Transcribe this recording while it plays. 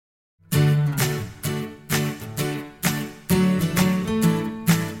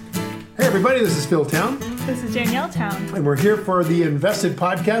everybody, this is Phil Town. This is Danielle Town. And we're here for the Invested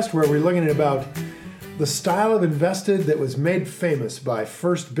podcast, where we're looking at about the style of invested that was made famous by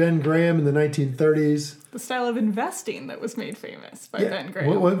first Ben Graham in the 1930s. The style of investing that was made famous by Ben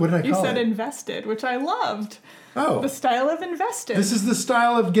Graham. What did I call it? You said invested, which I loved. Oh. The style of invested. This is the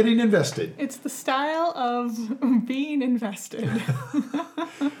style of getting invested. It's the style of being invested.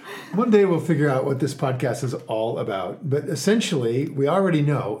 One day we'll figure out what this podcast is all about. But essentially, we already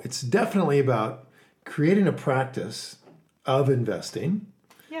know it's definitely about creating a practice of investing.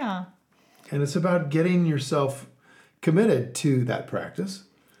 Yeah. And it's about getting yourself committed to that practice.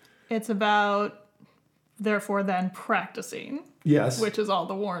 It's about, therefore, then practicing. Yes. Which is all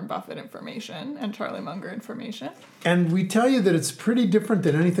the Warren Buffett information and Charlie Munger information. And we tell you that it's pretty different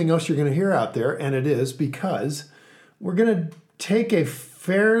than anything else you're going to hear out there. And it is because we're going to take a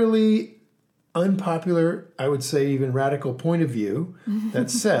fairly unpopular, I would say even radical point of view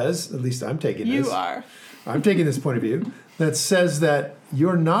that says, at least I'm taking this. You are. I'm taking this point of view that says that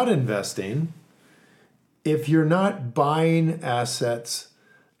you're not investing if you're not buying assets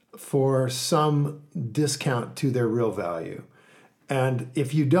for some discount to their real value. And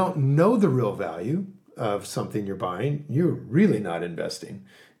if you don't know the real value of something you're buying, you're really not investing.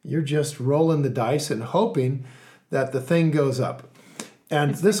 You're just rolling the dice and hoping that the thing goes up.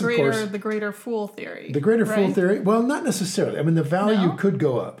 And it's this, of course, the greater fool theory. The greater fool theory. Well, not necessarily. I mean, the value could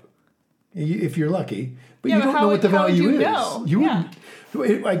go up if you're lucky, but you don't know what the value is. You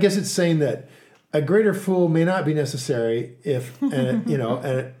wouldn't. I guess it's saying that a greater fool may not be necessary if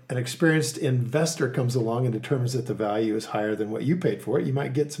an experienced investor comes along and determines that the value is higher than what you paid for it. You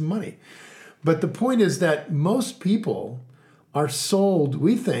might get some money. But the point is that most people are sold,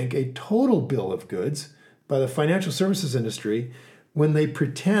 we think, a total bill of goods by the financial services industry when they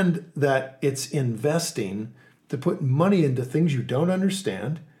pretend that it's investing to put money into things you don't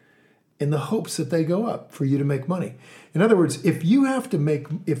understand in the hopes that they go up for you to make money. In other words, if you have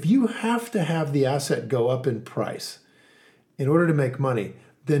to have the asset go up in price in order to make money,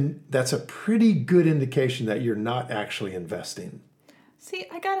 then that's a pretty good indication that you're not actually investing. See,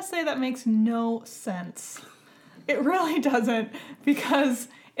 I gotta say that makes no sense. It really doesn't, because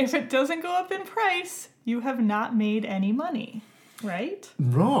if it doesn't go up in price, you have not made any money, right?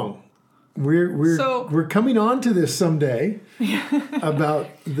 Wrong. We're coming on to this someday about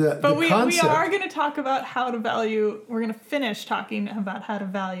the concept. We are going to talk about how to value. We're going to finish talking about how to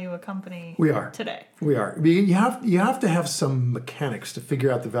value a company. We are today. We are. You have to have some mechanics to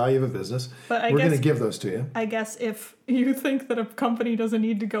figure out the value of a business. But we're going to give those to you. I guess if you think that a company doesn't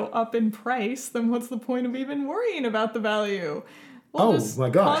need to go up in price, then what's the point of even worrying about the value? We'll just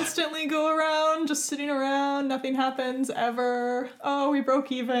constantly go around, just sitting around, nothing happens ever. Oh, we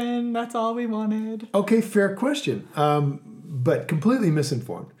broke even, that's all we wanted. Okay, fair question, but completely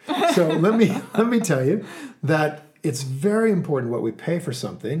misinformed. So let me tell you that it's very important what we pay for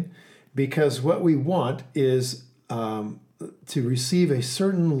something, because what we want is to receive a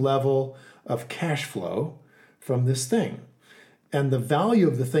certain level of cash flow from this thing. And the value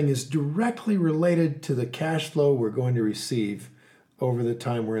of the thing is directly related to the cash flow we're going to receive over the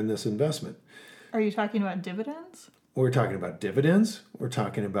time we're in this investment. Are you talking about dividends? We're talking about dividends. We're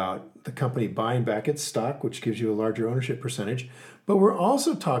talking about the company buying back its stock, which gives you a larger ownership percentage. But we're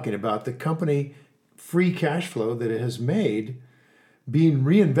also talking about the company free cash flow that it has made being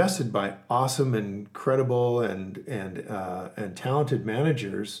reinvested by awesome and credible and talented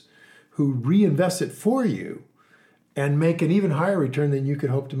managers who reinvest it for you and make an even higher return than you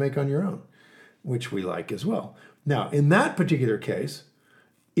could hope to make on your own, which we like as well. Now, in that particular case,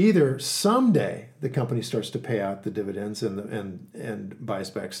 either someday the company starts to pay out the dividends and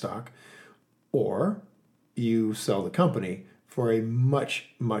buys back stock, or you sell the company for a much,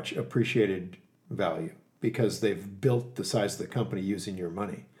 much appreciated value because they've built the size of the company using your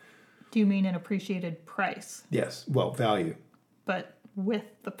money. Do you mean an appreciated price? Yes, well, value. But with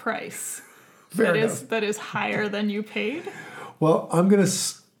the price Fair enough. That is higher than you paid? Well, I'm going to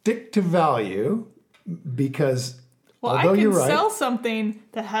stick to value because I can sell something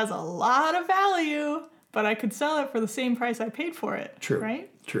that has a lot of value, but I could sell it for the same price I paid for it. True. Right?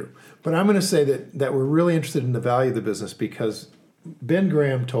 True. But I'm going to say that we're really interested in the value of the business because Ben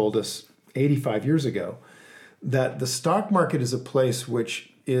Graham told us 85 years ago that the stock market is a place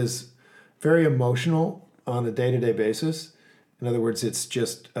which is very emotional on a day-to-day basis. In other words, it's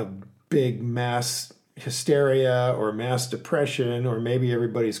just a big mass hysteria or mass depression, or maybe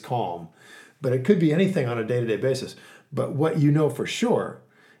everybody's calm. But it could be anything on a day-to-day basis. But what you know for sure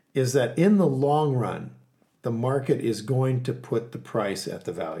is that in the long run, the market is going to put the price at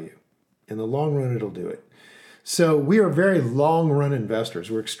the value. In the long run, it'll do it. So we are very long-run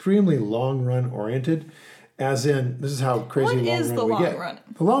investors. We're extremely long-run oriented, as in, this is how crazy long-run we get. What is the long run?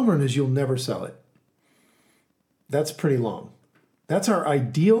 The long run is you'll never sell it. That's pretty long. That's our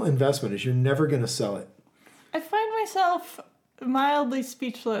ideal investment, is you're never going to sell it. I find myself mildly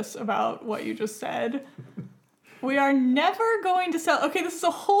speechless about what you just said. We are never going to sell. Okay, this is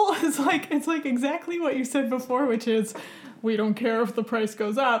it's like exactly what you said before, which is we don't care if the price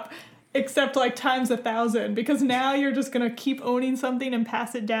goes up, except like times 1,000, because now you're just going to keep owning something and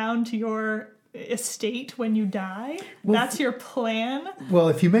pass it down to your estate when you die. Well, that's your plan. Well,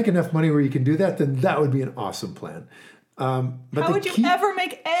 if you make enough money where you can do that, then that would be an awesome plan. But how would you ever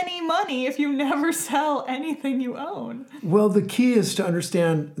make any money if you never sell anything you own? Well, the key is to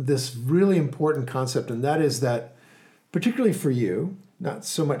understand this really important concept, and that is that, particularly for you, not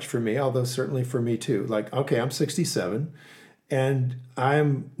so much for me, although certainly for me too. Like, okay, I'm 67, and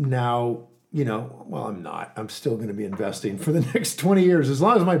I'm now, I'm not. I'm still going to be investing for the next 20 years. As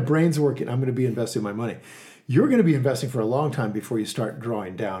long as my brain's working, I'm going to be investing my money. You're going to be investing for a long time before you start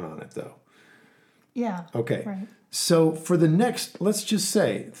drawing down on it, though. Yeah. Okay. Right. So for the next, let's just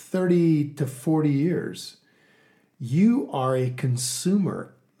say 30 to 40 years, you are a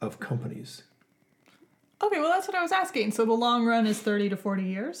consumer of companies. Okay, well, that's what I was asking. So the long run is 30 to 40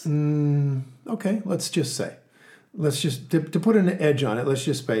 years? Okay, let's just say. Let's just, to put an edge on it, let's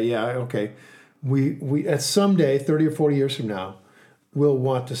just say, yeah, okay. We at someday, 30 or 40 years from now, we'll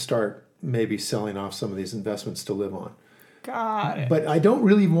want to start maybe selling off some of these investments to live on. Got it. But I don't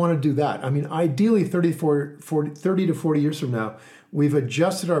really want to do that. I mean, ideally, 30 to 40 years from now, we've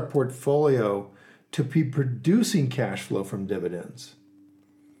adjusted our portfolio to be producing cash flow from dividends.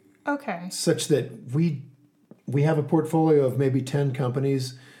 Okay. Such that we have a portfolio of maybe 10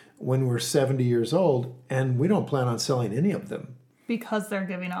 companies when we're 70 years old, and we don't plan on selling any of them. Because they're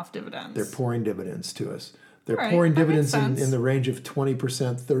giving off dividends. They're pouring dividends to us. They're pouring dividends in the range of 20%,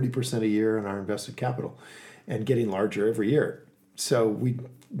 30% a year on our invested capital, and getting larger every year. So we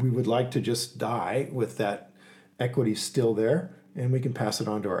would like to just die with that equity still there, and we can pass it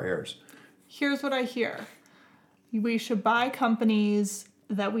on to our heirs. Here's what I hear. We should buy companies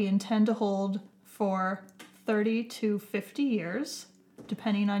that we intend to hold for 30 to 50 years,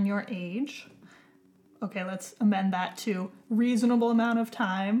 depending on your age. Okay, let's amend that to reasonable amount of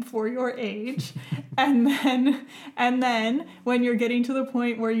time for your age. and then when you're getting to the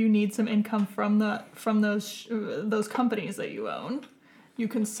point where you need some income from those companies that you own, you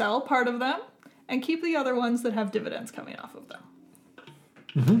can sell part of them and keep the other ones that have dividends coming off of them.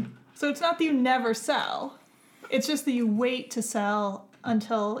 Mm-hmm. So it's not that you never sell. It's just that you wait to sell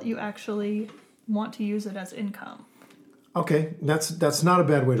until you actually want to use it as income. Okay, that's not a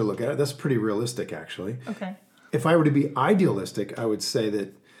bad way to look at it. That's pretty realistic, actually. Okay. If I were to be idealistic, I would say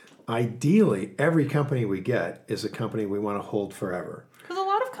that ideally every company we get is a company we want to hold forever. Because a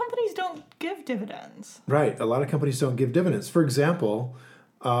lot of companies don't give dividends. Right, a lot of companies don't give dividends. For example,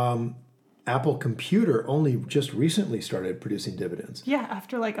 Apple Computer only just recently started producing dividends. Yeah,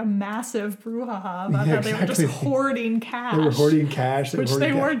 after like a massive brouhaha about how they were just hoarding cash. They were hoarding cash. Which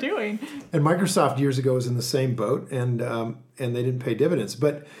they were doing. And Microsoft years ago was in the same boat, and they didn't pay dividends.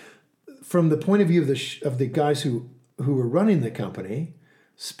 But from the point of view of the guys who were running the company,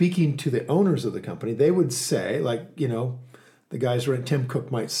 speaking to the owners of the company, they would say, like, the guys running, Tim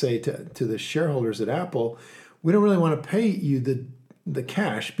Cook might say to the shareholders at Apple, we don't really want to pay you the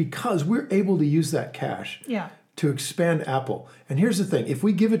cash because we're able to use that cash to expand Apple. And here's the thing. If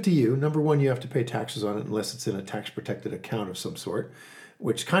we give it to you, number one, you have to pay taxes on it unless it's in a tax-protected account of some sort,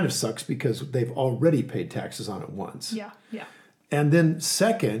 which kind of sucks because they've already paid taxes on it once. Yeah. And then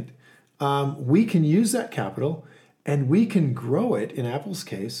second, we can use that capital and we can grow it, in Apple's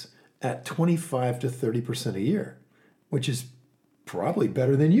case, at 25 to 30% a year, which is probably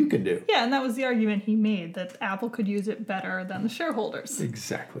better than you can do. Yeah, and that was the argument he made, that Apple could use it better than the shareholders.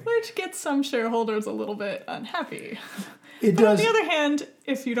 Exactly. Which gets some shareholders a little bit unhappy. It but does. On the other hand,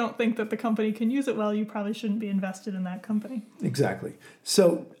 if you don't think that the company can use it well, you probably shouldn't be invested in that company. Exactly.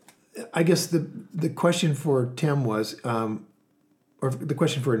 So I guess the question for Tim was, or the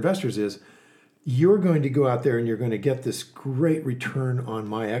question for investors is, you're going to go out there and you're going to get this great return on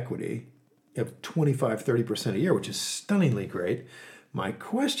my equity of 25, 30% a year, which is stunningly great. My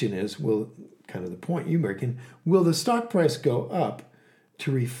question is, kind of the point you're making, will the stock price go up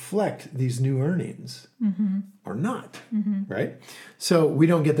to reflect these new earnings or not, right? So we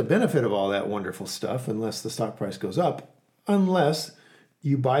don't get the benefit of all that wonderful stuff unless the stock price goes up, unless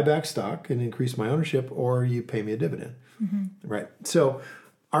you buy back stock and increase my ownership or you pay me a dividend, right? So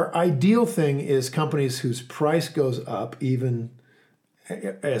our ideal thing is companies whose price goes up even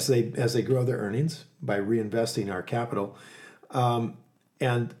as they grow their earnings by reinvesting our capital.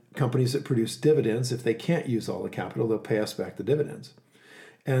 And companies that produce dividends, if they can't use all the capital, they'll pay us back the dividends.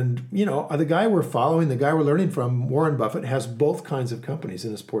 And, the guy we're following, the guy we're learning from, Warren Buffett, has both kinds of companies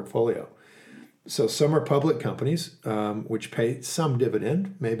in his portfolio. So some are public companies, which pay some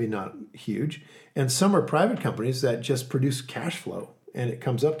dividend, maybe not huge. And some are private companies that just produce cash flow, and it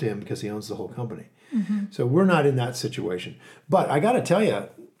comes up to him because he owns the whole company. Mm-hmm. So we're not in that situation. But I got to tell you,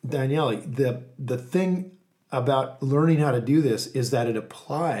 Daniele, the thing about learning how to do this is that it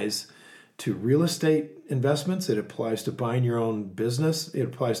applies to real estate investments. It applies to buying your own business. It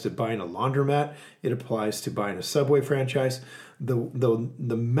applies to buying a laundromat. It applies to buying a Subway franchise.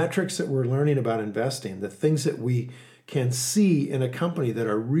 The metrics that we're learning about investing, the things that we can see in a company that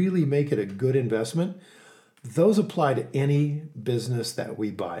are really make it a good investment, those apply to any business that we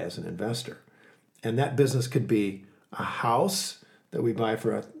buy as an investor. And that business could be a house that we buy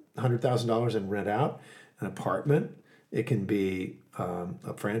for $100,000 and rent out, an apartment. It can be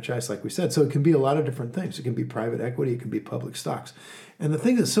a franchise, like we said. So it can be a lot of different things. It can be private equity. It can be public stocks. And the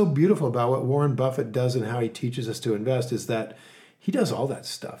thing that's so beautiful about what Warren Buffett does and how he teaches us to invest is that he does all that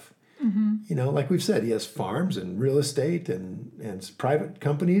stuff. Mm-hmm. Like we've said, he has farms and real estate and private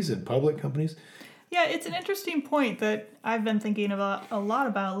companies and public companies. Yeah, it's an interesting point that I've been thinking about a lot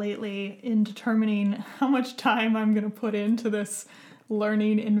about lately in determining how much time I'm going to put into this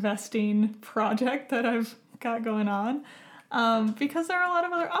learning investing project that I've got going on. Because there are a lot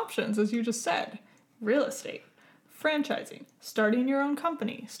of other options, as you just said. Real estate, franchising, starting your own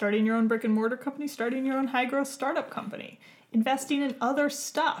company, starting your own brick and mortar company, starting your own high growth startup company, investing in other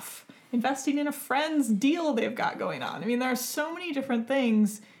stuff, investing in a friend's deal they've got going on. I mean, there are so many different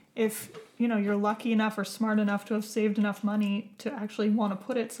things. If you're lucky enough or smart enough to have saved enough money to actually want to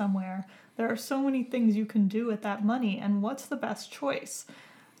put it somewhere, there are so many things you can do with that money, and what's the best choice?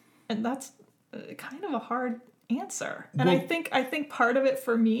 And that's kind of a hard answer. And I think part of it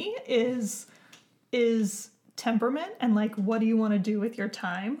for me is temperament and like, what do you want to do with your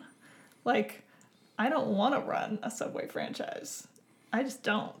time? Like, I don't want to run a Subway franchise. I just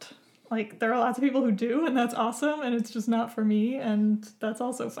don't. Like, there are lots of people who do, and that's awesome, and it's just not for me, and that's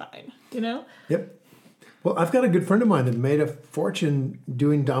also fine, Yep. Well, I've got a good friend of mine that made a fortune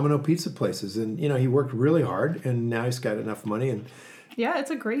doing Domino pizza places, and, he worked really hard, and now he's got enough money, and yeah,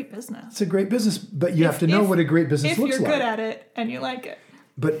 it's a great business. It's a great business, but you have to know what a great business looks like. If you're good at it and you like it.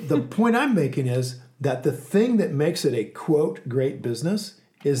 But the point I'm making is that the thing that makes it a, quote, great business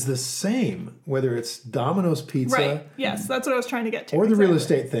is the same, whether it's Domino's Pizza. Right, yes, that's what I was trying to get to. Or the real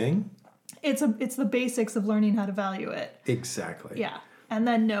estate thing. It's the basics of learning how to value it. Exactly. Yeah, and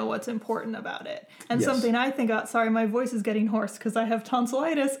then know what's important about it. And something I think, sorry, my voice is getting hoarse because I have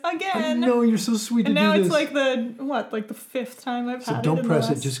tonsillitis again. I know, you're so sweet to do this. And now it's like the fifth time I've had it. So don't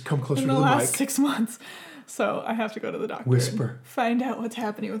press it, just come closer to the mic. In the last 6 months. So I have to go to the doctor. Whisper. Find out what's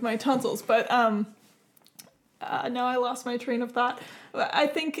happening with my tonsils. But now I lost my train of thought. I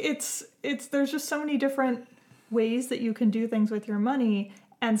think there's just so many different ways that you can do things with your money,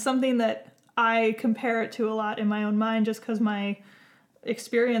 and something that I compare it to a lot in my own mind, just because my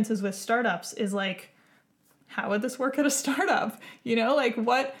experiences with startups is like, how would this work at a startup?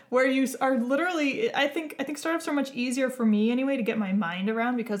 Where you are literally, I think startups are much easier for me anyway to get my mind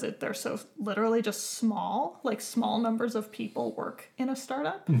around because they're so literally just small numbers of people work in a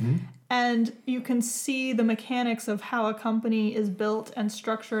startup. Mm-hmm. And you can see the mechanics of how a company is built and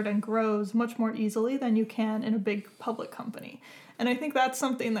structured and grows much more easily than you can in a big public company. And I think that's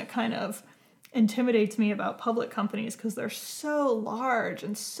something that kind of intimidates me about public companies because they're so large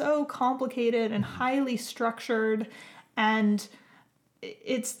and so complicated and highly structured, and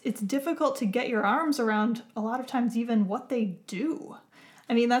it's difficult to get your arms around a lot of times even what they do.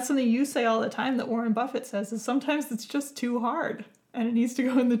 I mean, that's something you say all the time that Warren Buffett says, is sometimes it's just too hard and it needs to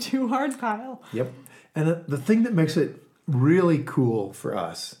go in the too hard pile. Yep. And the thing that makes it really cool for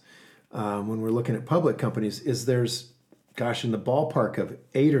us when we're looking at public companies is there's, in the ballpark of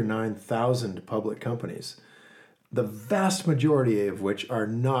 8,000 or 9,000 public companies, the vast majority of which are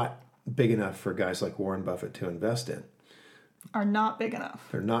not big enough for guys like Warren Buffett to invest in. Are not big enough.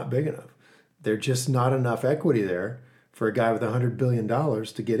 They're not big enough. There's just not enough equity there for a guy with $100 billion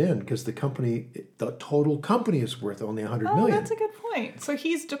to get in, because the total company is worth only $100 million. Oh, that's a good point. So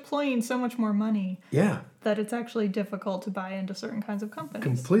he's deploying so much more money. Yeah. That it's actually difficult to buy into certain kinds of companies.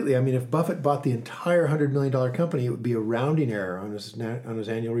 Completely. I mean, if Buffett bought the entire $100 million company, it would be a rounding error on his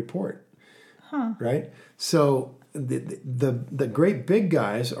annual report. Huh. Right? So the great big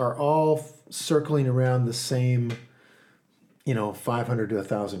guys are all circling around the same, 500 to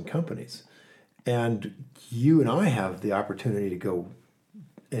 1,000 companies. And you and I have the opportunity to go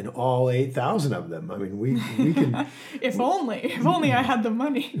in all 8,000 of them. I mean, we can. If only I had the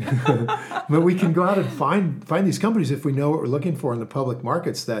money. But we can go out and find these companies if we know what we're looking for in the public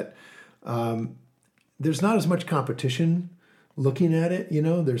markets. That there's not as much competition looking at it.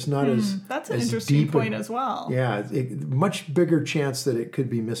 There's not as that's an interesting point as well. Yeah, much bigger chance that it could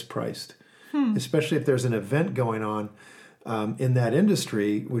be mispriced, especially if there's an event going on in that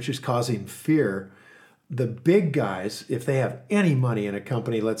industry which is causing fear. The big guys, if they have any money in a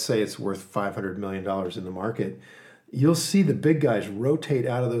company, let's say it's worth $500 million in the market, you'll see the big guys rotate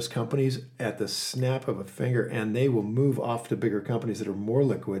out of those companies at the snap of a finger, and they will move off to bigger companies that are more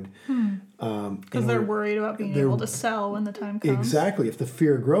liquid. Because they're worried about being able to sell when the time comes. Exactly. If the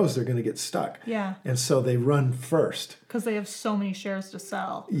fear grows, they're going to get stuck. Yeah. And so they run first. Because they have so many shares to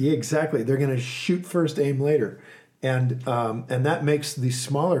sell. Yeah, exactly. They're going to shoot first, aim later. And that makes these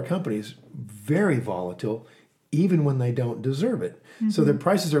smaller companies very volatile, even when they don't deserve it. So their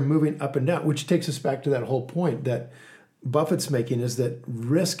prices are moving up and down, which takes us back to that whole point that Buffett's making, is that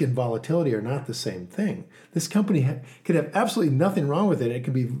risk and volatility are not the same thing. This company could have absolutely nothing wrong with it. It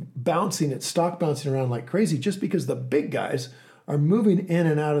could be stock bouncing around like crazy just because the big guys are moving in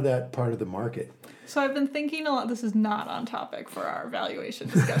and out of that part of the market. So I've been thinking a lot. This is not on topic for our valuation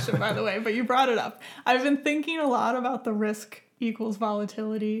discussion, by the way, but you brought it up. I've been thinking a lot about the risk equals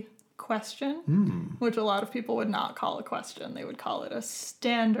volatility question, which a lot of people would not call a question. They would call it a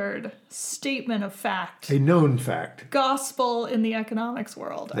standard statement of fact. A known fact. Gospel in the economics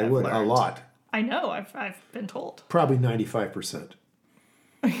world. They would, a lot. I know, I've been told. Probably 95%.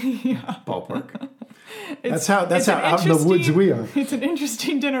 Yeah. Ballpark. That's how out in the woods we are. It's an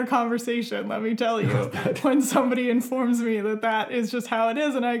interesting dinner conversation, let me tell you, when somebody informs me that is just how it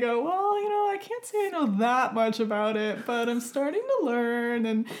is, and I go, well, I can't say I know that much about it, but I'm starting to learn,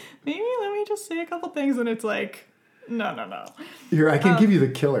 and maybe let me just say a couple things, and it's like, no. Here, I can give you the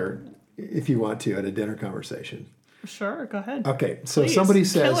killer if you want to at a dinner conversation. Sure, go ahead. Okay, so please. Somebody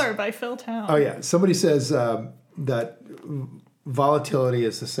says... Killer by Phil Town. Oh, yeah. Somebody says that volatility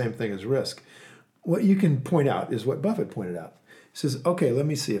is the same thing as risk. What you can point out is what Buffett pointed out. He says, okay, let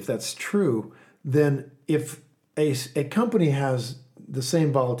me see if that's true. Then if a company has the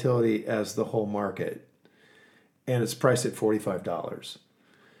same volatility as the whole market and it's priced at $45,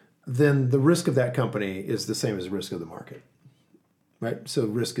 then the risk of that company is the same as the risk of the market. Right? So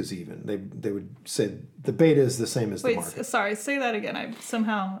risk is even. They would say the beta is the same as the market. Wait, sorry, say that again.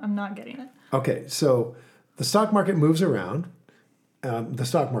 I'm not getting it. Okay, so the stock market moves around. The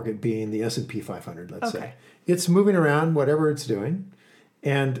stock market being the S&P 500, let's say. It's moving around, whatever it's doing.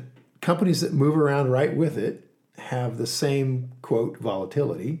 And companies that move around right with it have the same, quote,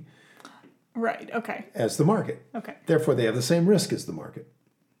 volatility. Right, okay. As the market. Okay. Therefore, they have the same risk as the market.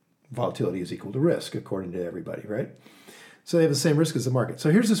 Volatility is equal to risk, according to everybody, right? So they have the same risk as the market. So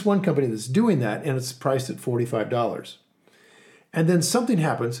here's this one company that's doing that, and it's priced at $45. And then something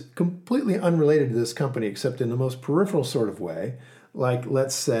happens completely unrelated to this company, except in the most peripheral sort of way. Like,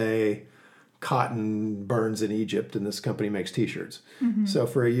 let's say cotton burns in Egypt and this company makes T-shirts. So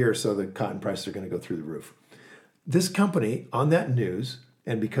for a year or so, the cotton prices are going to go through the roof. This company, on that news,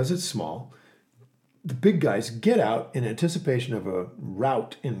 and because it's small, the big guys get out in anticipation of a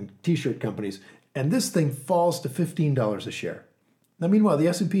rout in T-shirt companies, and this thing falls to $15 a share. Now, meanwhile, the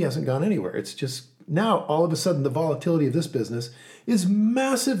S&P hasn't gone anywhere. It's just now, all of a sudden, the volatility of this business is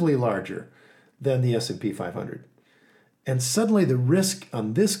massively larger than the S&P 500. And suddenly the risk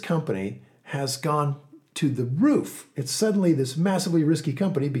on this company has gone to the roof. It's suddenly this massively risky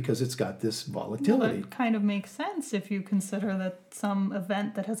company because it's got this volatility. Well, that kind of makes sense if you consider that some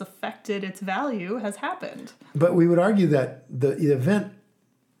event that has affected its value has happened. But we would argue that the event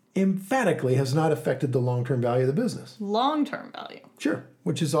emphatically has not affected the long-term value of the business. Long-term value. Sure,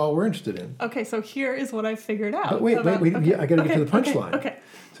 which is all we're interested in. Okay, so here is what I figured out. But wait, yeah, I got to get to the punchline. Okay.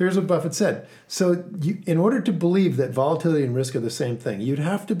 So here's what Buffett said. So in order to believe that volatility and risk are the same thing, you'd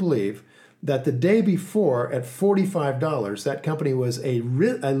have to believe that the day before at $45, that company was a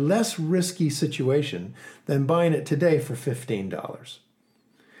less risky situation than buying it today for $15.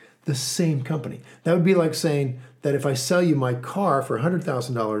 The same company. That would be like saying that if I sell you my car for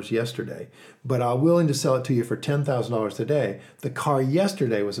 $100,000 yesterday, but I'm willing to sell it to you for $10,000 today, the car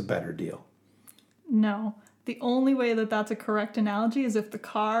yesterday was a better deal. No. The only way that that's a correct analogy is if the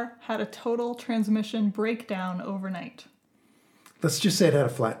car had a total transmission breakdown overnight. Let's just say it had a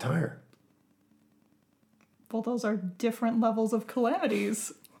flat tire. Well, those are different levels of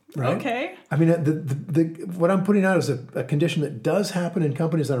calamities. Right? Okay. I mean, what I'm putting out is a condition that does happen in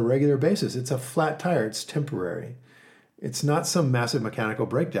companies on a regular basis. It's a flat tire. It's temporary. It's not some massive mechanical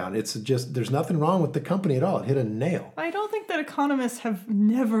breakdown. It's just, there's nothing wrong with the company at all. It hit a nail. I don't think that economists have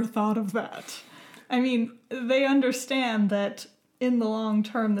never thought of that. I mean, they understand that in the long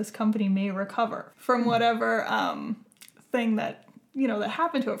term, this company may recover from whatever thing that, that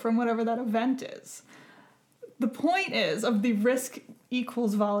happened to it, from whatever that event is. The point is of the risk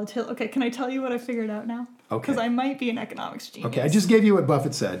equals volatility. Okay, can I tell you what I figured out now? Okay. Because I might be an economics genius. Okay, I just gave you what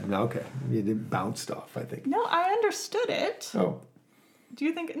Buffett said. Okay, it bounced off, I think. No, I understood it. Oh. Do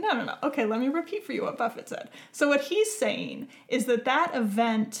you think... No. Okay, let me repeat for you what Buffett said. So what he's saying is that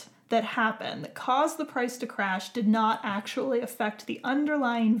event that happened, that caused the price to crash, did not actually affect the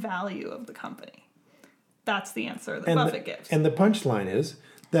underlying value of the company. That's the answer that Buffett gives. And the punchline is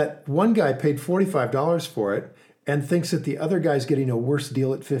that one guy paid $45 for it and thinks that the other guy's getting a worse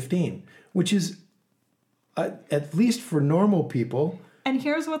deal at $15, which is, at least for normal people... And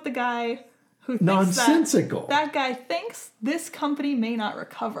here's what the guy who thinks nonsensical. That guy thinks this company may not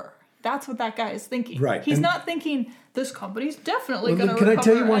recover. That's what that guy is thinking. Right. He's not thinking this company's definitely going to recover. Can I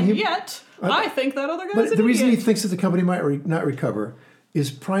tell you why I think that other guy's an idiot. The reason he thinks that the company might not recover is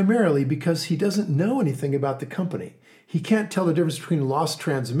primarily because he doesn't know anything about the company. He can't tell the difference between lost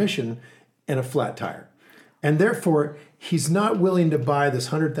transmission and a flat tire. And therefore, he's not willing to buy this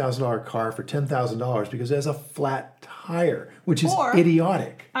 $100,000 car for $10,000 because it has a flat tire, which is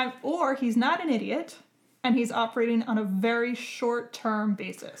idiotic. Or he's not an idiot, and he's operating on a very short-term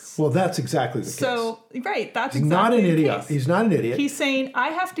basis. Well, that's exactly the case. Right, that's he's exactly not an the idiot. case. He's not an idiot. He's saying, I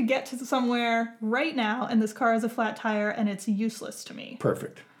have to get to somewhere right now, and this car has a flat tire, and it's useless to me.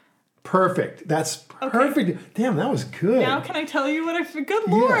 Perfect. That's perfect. Okay. Damn, that was good. Now can I tell you what good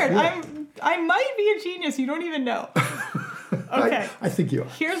Lord, yeah. I might be a genius. You don't even know. Okay. I think you are.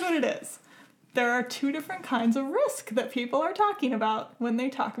 Here's what it is. There are two different kinds of risk that people are talking about when they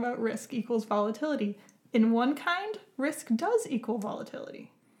talk about risk equals volatility. In one kind, risk does equal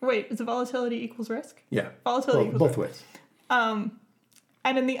volatility. Wait, is it volatility equals risk? Yeah. Volatility equals both risk. ways.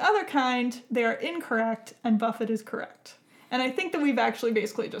 And in the other kind, they are incorrect and Buffett is correct. And I think that we've actually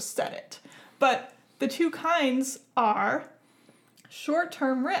basically just said it. But the two kinds are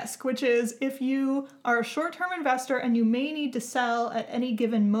short-term risk, which is if you are a short-term investor and you may need to sell at any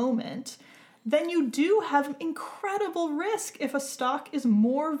given moment, then you do have incredible risk if a stock is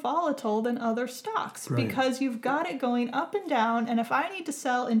more volatile than other stocks, right? Because you've got it going up and down, and if I need to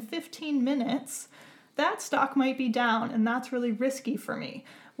sell in 15 minutes, that stock might be down, and that's really risky for me.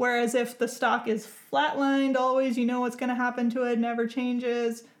 Whereas if the stock is flatlined always, you know what's going to happen to it, never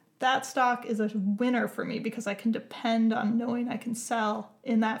changes, that stock is a winner for me because I can depend on knowing I can sell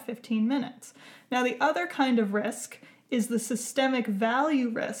in that 15 minutes. Now, the other kind of risk is the systemic value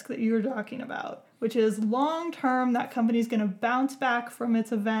risk that you were talking about, which is long-term, that company's going to bounce back from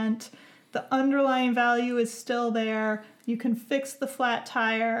its event. The underlying value is still there. You can fix the flat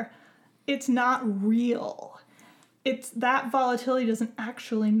tire. It's not real. That volatility doesn't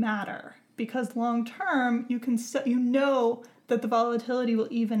actually matter because long-term, you know that the volatility will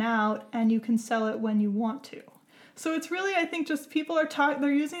even out and you can sell it when you want to. So it's really, I think, just people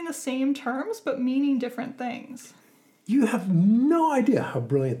they're using the same terms but meaning different things. You have no idea how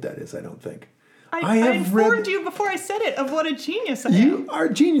brilliant that is, I don't think. I informed you before I said it of what a genius I am. You are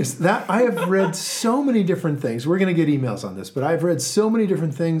a genius. I have read so many different things. We're going to get emails on this, but I've read so many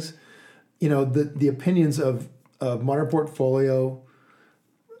different things. The opinions of modern portfolio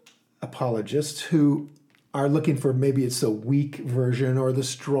apologists who are looking for maybe it's the weak version or the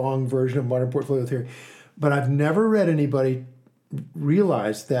strong version of modern portfolio theory. But I've never read anybody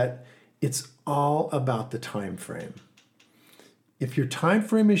realize that it's all about the time frame. If your time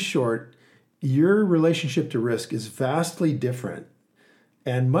frame is short, your relationship to risk is vastly different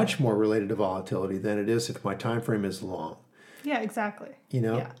and much more related to volatility than it is if my time frame is long. Yeah, exactly.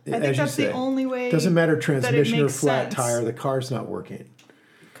 Yeah. I think that's the only way. Doesn't matter transmission or flat tire, the car's not working.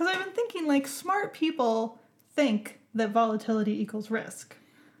 Because I've been thinking, smart people think that volatility equals risk.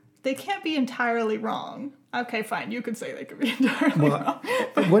 They can't be entirely wrong. Okay, fine. You could say they could be entirely wrong.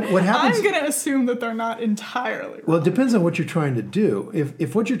 What happens? I'm going to assume that they're not entirely wrong. Well, it depends on what you're trying to do.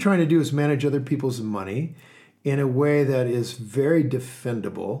 If what you're trying to do is manage other people's money in a way that is very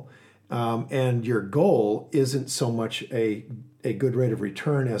defendable, and your goal isn't so much a good rate of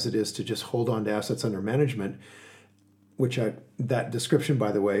return as it is to just hold on to assets under management, which that description,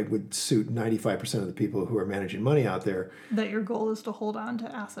 by the way, would suit 95% of the people who are managing money out there. That your goal is to hold on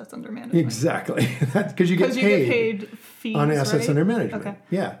to assets under management. Exactly. Because you get paid fees, on assets right? under management. Okay.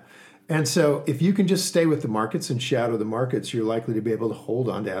 Yeah. And so if you can just stay with the markets and shadow the markets, you're likely to be able to hold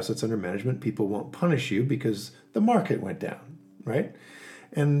on to assets under management. People won't punish you because the market went down, right?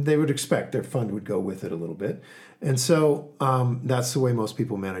 And they would expect their fund would go with it a little bit. And so that's the way most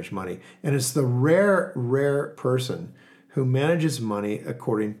people manage money. And it's the rare person who manages money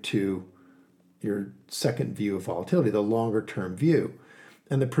according to your second view of volatility, the longer term view.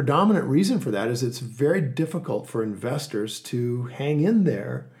 And the predominant reason for that is it's very difficult for investors to hang in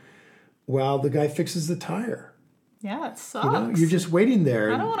there while the guy fixes the tire. Yeah, it sucks. You're just waiting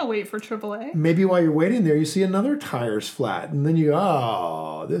there. I don't want to wait for AAA. Maybe while you're waiting there, you see another tire's flat. And then you go,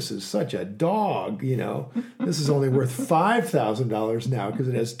 oh, this is such a dog, This is only worth $5,000 now because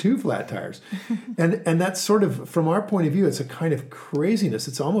it has 2 flat tires. And that's sort of, from our point of view, it's a kind of craziness.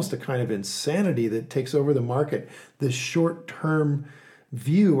 It's almost a kind of insanity that takes over the market. This short-term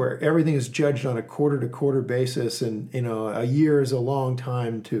view where everything is judged on a quarter-to-quarter basis, and a year is a long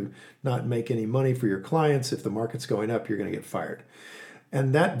time to not make any money for your clients. If the market's going up, you're going to get fired.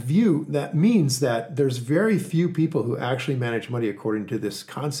 And that view, that means that there's very few people who actually manage money according to this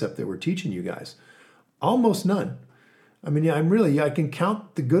concept that we're teaching you guys. Almost none. I mean, I can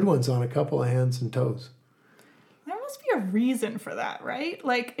count the good ones on a couple of hands and toes. There must be a reason for that, right?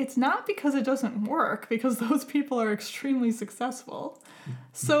 Like, it's not because it doesn't work, because those people are extremely successful.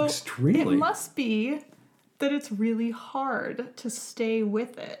 So it must be that it's really hard to stay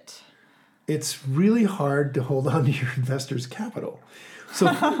with it. It's really hard to hold on to your investors' capital. So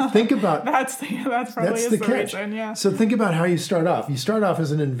think about that's probably the catch. Reason, yeah. So think about how you start off. You start off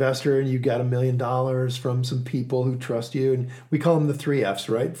as an investor and you got $1 million from some people who trust you, and we call them the 3 Fs,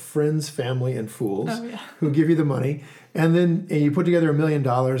 right? Friends, family, and fools, who give you the money. And then you put together $1 million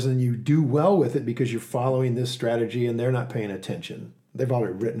and you do well with it because you're following this strategy and they're not paying attention. They've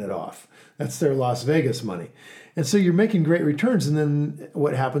already written it off. That's their Las Vegas money. And so you're making great returns. And then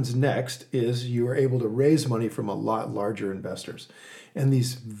what happens next is you are able to raise money from a lot larger investors. And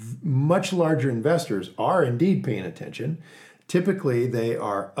these much larger investors are indeed paying attention. Typically, they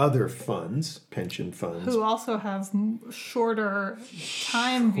are other funds, pension funds. Who also have shorter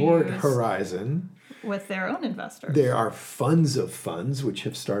time views. Short horizon. With their own investors. There are funds of funds, which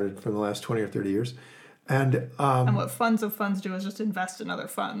have started from the last 20 or 30 years. And what funds of funds do is just invest in other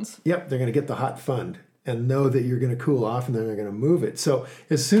funds. Yep, they're going to get the hot fund and know that you're going to cool off, and then they're going to move it. So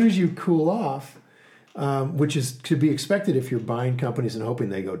as soon as you cool off, which is to be expected if you're buying companies and hoping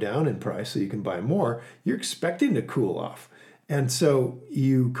they go down in price so you can buy more, you're expecting to cool off. And so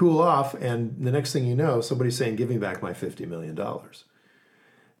you cool off, and the next thing you know, somebody's saying, give me back my $50 million.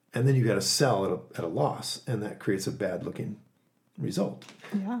 And then you got to sell at a loss, and that creates a bad-looking result.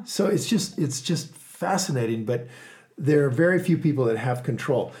 Yeah. So it's just fascinating, but there are very few people that have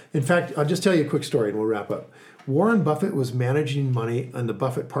control. In fact, I'll just tell you a quick story and we'll wrap up. Warren Buffett was managing money on the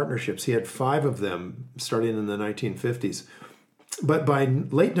Buffett partnerships. He had 5 of them starting in the 1950s. But by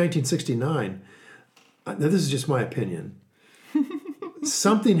late 1969, now this is just my opinion,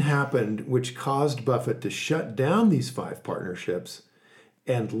 something happened which caused Buffett to shut down these 5 partnerships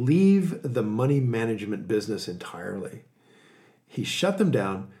and leave the money management business entirely. He shut them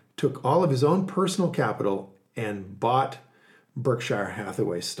down, took all of his own personal capital, and bought Berkshire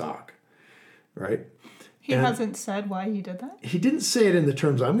Hathaway stock, right? He hasn't said why he did that? He didn't say it in the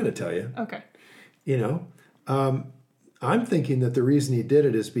terms I'm going to tell you. Okay. I'm thinking that the reason he did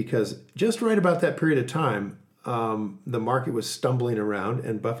it is because just right about that period of time, the market was stumbling around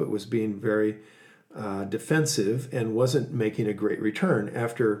and Buffett was being very defensive and wasn't making a great return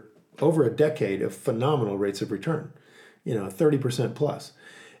after over a decade of phenomenal rates of return, 30% plus.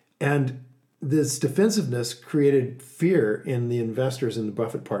 And this defensiveness created fear in the investors in the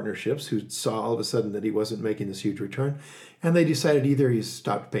Buffett partnerships who saw all of a sudden that he wasn't making this huge return. And they decided either he's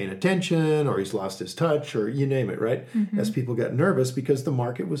stopped paying attention or he's lost his touch or you name it, right? Mm-hmm. As people got nervous because the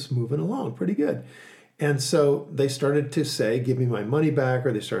market was moving along pretty good. And so they started to say, give me my money back,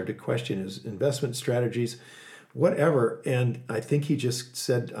 or they started to question his investment strategies, whatever. And I think he just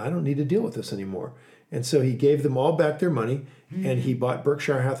said, I don't need to deal with this anymore. And so he gave them all back their money, and he bought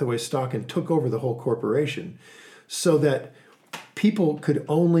Berkshire Hathaway stock and took over the whole corporation so that people could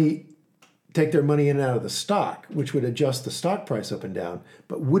only take their money in and out of the stock, which would adjust the stock price up and down,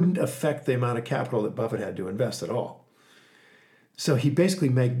 but wouldn't affect the amount of capital that Buffett had to invest at all. So he basically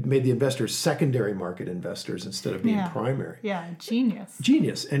made the investors secondary market investors instead of being primary. Yeah, genius.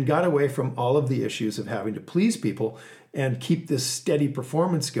 Genius, and got away from all of the issues of having to please people and keep this steady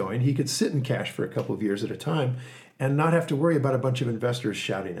performance going. He could sit in cash for a couple of years at a time and not have to worry about a bunch of investors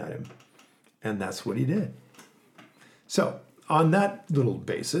shouting at him. And that's what he did. So on that little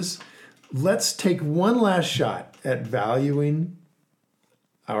basis, let's take one last shot at valuing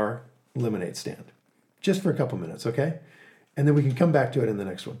our lemonade stand. Just for a couple minutes, okay? And then we can come back to it in the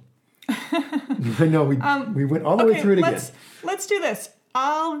next one. I know we went all the way through it again. Let's do this.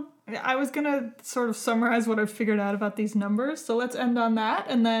 I was going to sort of summarize what I've figured out about these numbers. So let's end on that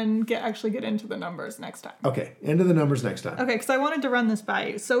and then get into the numbers next time. Okay, into the numbers next time. Okay, because I wanted to run this by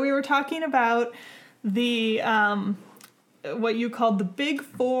you. So we were talking about the what you called the big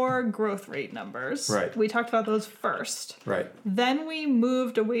four growth rate numbers. Right. We talked about those first. Right. Then we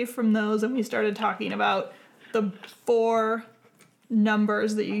moved away from those and we started talking about the four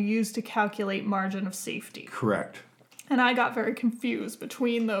numbers that you use to calculate margin of safety. Correct. And I got very confused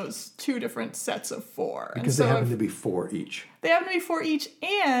between those two different sets of four. Because they happen to be four each. They happen to be four each,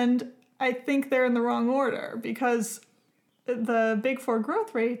 and I think they're in the wrong order because the big four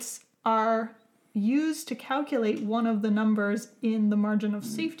growth rates are used to calculate one of the numbers in the margin of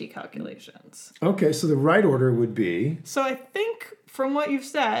safety calculations. Okay, so the right order would be... So I think from what you've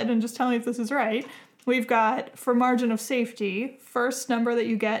said, and just tell me if this is right, we've got, for margin of safety, first number that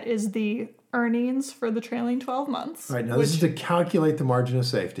you get is the earnings for the trailing 12 months. All right, now this is to calculate the margin of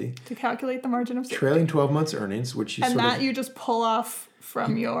safety. To calculate the margin of safety. Trailing 12 months earnings, which you you just pull off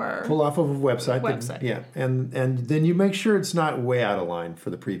from your... Pull off of a website. Website. Yeah, and then you make sure it's not way out of line for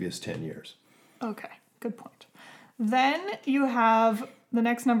the previous 10 years. Okay, good point. Then you have, the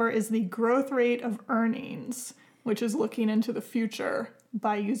next number is the growth rate of earnings, which is looking into the future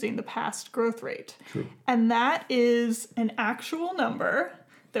by using the past growth rate. True. And that is an actual number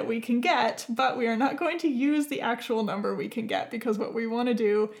that we can get, but we are not going to use the actual number we can get because what we want to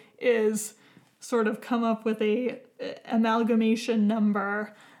do is sort of come up with a amalgamation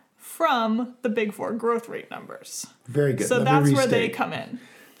number from the big four growth rate numbers. Very good. So that's where they come in.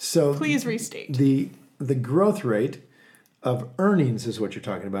 So please restate. The growth rate of earnings is what you're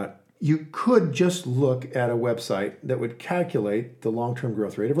talking about. You could just look at a website that would calculate the long-term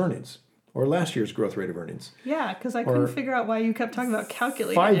growth rate of earnings or last year's growth rate of earnings. Yeah, because I couldn't figure out why you kept talking about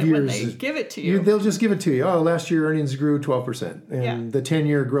calculating 5 it years, when they give it to you. They'll just give it to you. Oh, last year earnings grew 12%. And the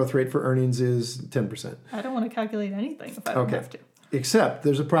 10-year growth rate for earnings is 10%. I don't want to calculate anything if I don't have to. Except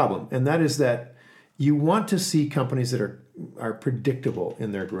there's a problem, and that is that you want to see companies that are predictable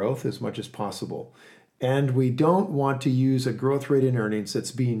in their growth as much as possible. And we don't want to use a growth rate in earnings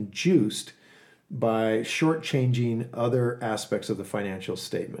that's being juiced by shortchanging other aspects of the financial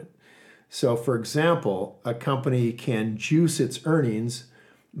statement. So, for example, a company can juice its earnings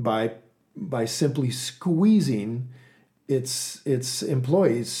by simply squeezing its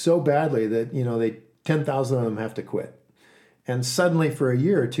employees so badly that 10,000 of them have to quit. And suddenly, for a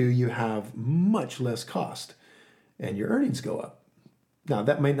year or two, you have much less cost, and your earnings go up. Now,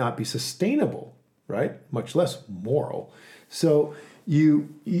 that might not be sustainable, right? Much less moral. So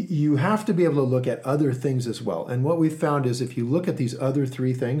you have to be able to look at other things as well. And what we've found is if you look at these other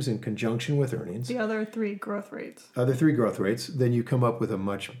three things in conjunction with earnings, the other three growth rates, then you come up with a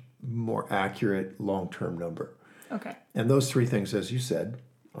much more accurate long-term number. Okay. And those three things, as you said,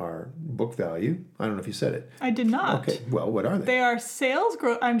 are book value. I don't know if you said it. I did not. Okay. Well, what are they? They are sales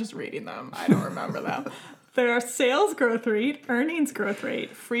growth. I'm just reading them. I don't remember them. There are sales growth rate, earnings growth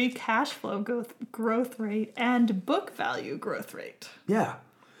rate, free cash flow growth rate, and book value growth rate. Yeah.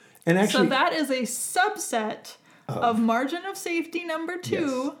 And actually, so that is a subset of margin of safety number 2,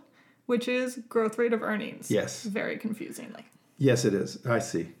 yes, which is growth rate of earnings. Yes. Very confusingly. Yes, it is. I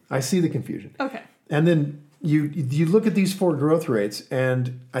see the confusion. Okay. And then you look at these four growth rates,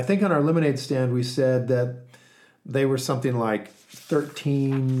 and I think on our Lemonade stand we said that they were something like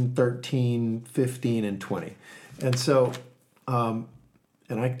 13, 15, and 20. And so, and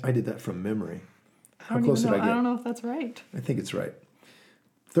I did that from memory. How close did I get? I don't know if that's right. I think it's right.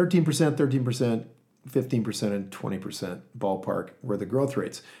 13%, 13%, 15%, and 20% ballpark were the growth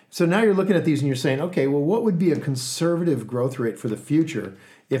rates. So now you're looking at these and you're saying, okay, well, what would be a conservative growth rate for the future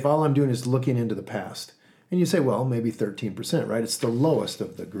if all I'm doing is looking into the past? And you say, well, maybe 13%, right? It's the lowest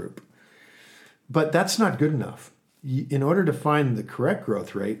of the group. But that's not good enough. In order to find the correct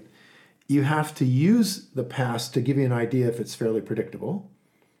growth rate, you have to use the past to give you an idea if it's fairly predictable.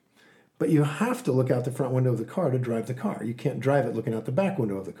 But you have to look out the front window of the car to drive the car. You can't drive it looking out the back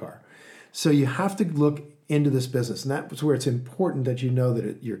window of the car. So you have to look into this business. And that's where it's important that you know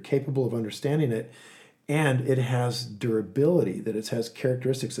that you're capable of understanding it and it has durability, that it has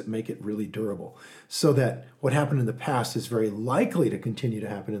characteristics that make it really durable. So that what happened in the past is very likely to continue to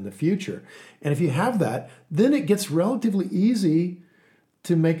happen in the future. And if you have that, then it gets relatively easy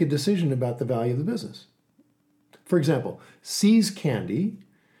to make a decision about the value of the business. For example, See's Candy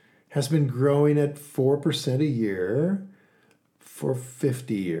has been growing at 4% a year for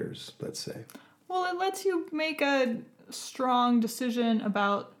 50 years, let's say. Well, it lets you make a strong decision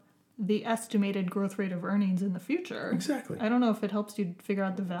about the estimated growth rate of earnings in the future. Exactly. I don't know if it helps you figure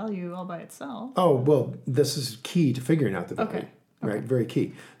out the value all by itself. Oh, well, this is key to figuring out the value. Okay. right? Okay. Very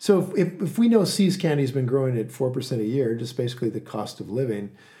key. So if we know See's candy has been growing at 4% a year, just basically the cost of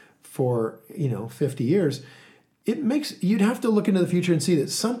living for 50 years, you'd have to look into the future and see that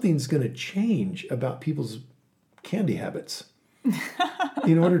something's going to change about people's candy habits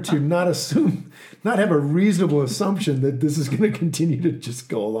in order to not have a reasonable assumption that this is going to continue to just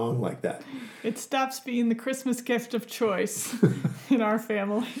go along like that. It stops being the Christmas gift of choice in our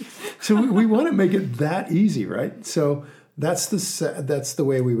family. So we want to make it that easy, right? So that's the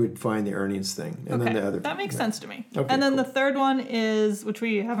way we would find the earnings thing. And then the other that makes sense to me. Okay, and then the third one is, which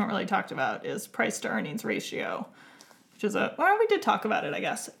we haven't really talked about, is price to earnings ratio, which is we did talk about it, I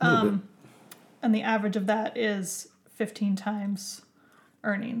guess. And the average of that is 15 times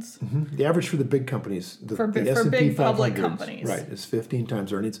earnings. Mm-hmm. The average for the big companies, for big public companies, right, is 15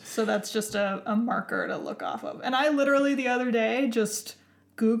 times earnings. So that's just a marker to look off of. And I literally the other day just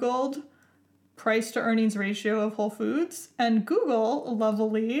Googled price to earnings ratio of Whole Foods, and Google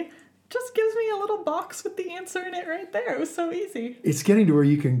lovely just gives me a little box with the answer in it right there. It was so easy. It's getting to where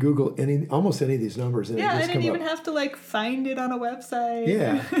you can Google almost any of these numbers. And I didn't even have to find it on a website.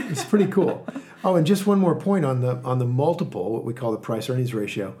 Yeah, it's pretty cool. Oh, and just one more point on the multiple, what we call the price earnings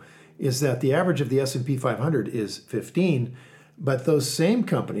ratio, is that the average of the S&P 500 is 15, but those same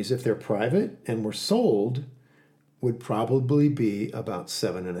companies, if they're private and were sold, would probably be about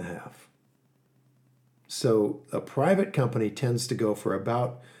 7.5. So a private company tends to go for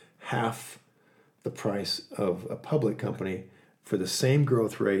about half the price of a public company for the same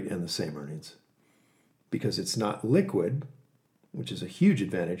growth rate and the same earnings, because it's not liquid, which is a huge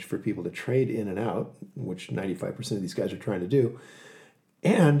advantage for people to trade in and out, which 95% of these guys are trying to do.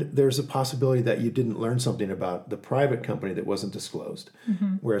 And there's a possibility that you didn't learn something about the private company that wasn't disclosed.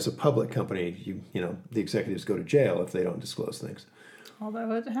 Mm-hmm. Whereas a public company, the executives go to jail if they don't disclose things.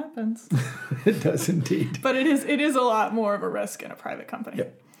 Although it happens. It does indeed. But it is a lot more of a risk in a private company.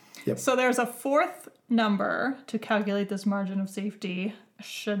 Yep. So there's a fourth number to calculate this margin of safety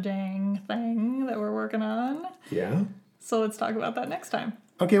shedang thing that we're working on. Yeah. So let's talk about that next time.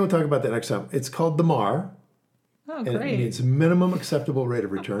 Okay, we'll talk about that next time. It's called the MAR. Oh, great. And it means minimum acceptable rate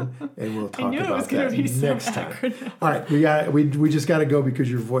of return, and we'll talk about that next time. All right, we just got to go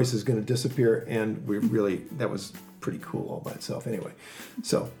because your voice is going to disappear, and that was pretty cool all by itself anyway.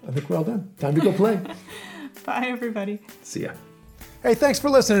 So I think we're all done. Time to go play. Bye, everybody. See ya. Hey, thanks for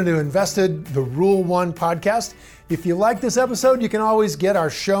listening to Invested, the Rule 1 podcast. If you like this episode, you can always get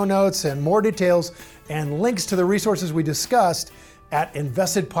our show notes and more details and links to the resources we discussed at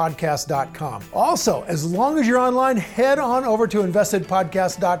investedpodcast.com. Also, as long as you're online, head on over to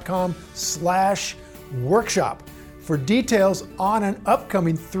investedpodcast.com/workshop for details on an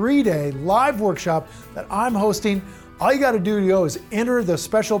upcoming 3-day live workshop that I'm hosting. All you got to do is enter the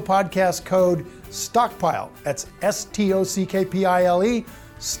special podcast code STOCKPILE, that's STOCKPILE,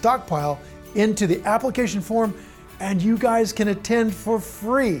 STOCKPILE, into the application form, and you guys can attend for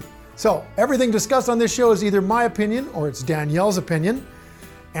free. So everything discussed on this show is either my opinion or it's Danielle's opinion,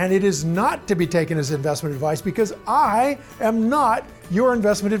 and it is not to be taken as investment advice because I am not your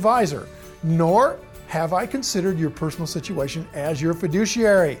investment advisor, nor have I considered your personal situation as your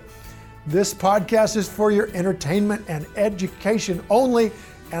fiduciary. This podcast is for your entertainment and education only,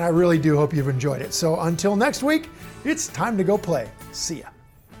 and I really do hope you've enjoyed it. So until next week, it's time to go play. See ya.